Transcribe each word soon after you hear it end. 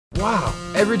Wow,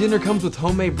 every dinner comes with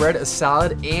homemade bread, a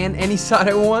salad, and any side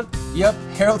I want? Yep,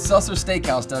 Harold Seltzer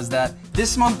Steakhouse does that.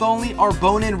 This month only, our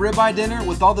bone-in ribeye dinner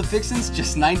with all the fixings,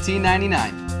 just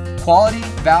 $19.99. Quality,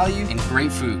 value, and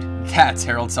great food. That's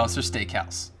Harold Seltzer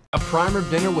Steakhouse. A prime rib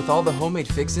dinner with all the homemade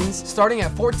fixins, starting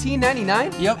at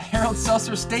 $14.99? Yep, Harold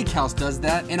Seltzer Steakhouse does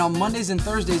that. And on Mondays and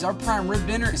Thursdays, our prime rib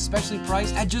dinner is specially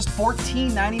priced at just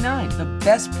 $14.99. The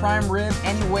best prime rib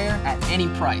anywhere at any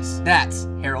price. That's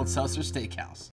Harold Seltzer Steakhouse.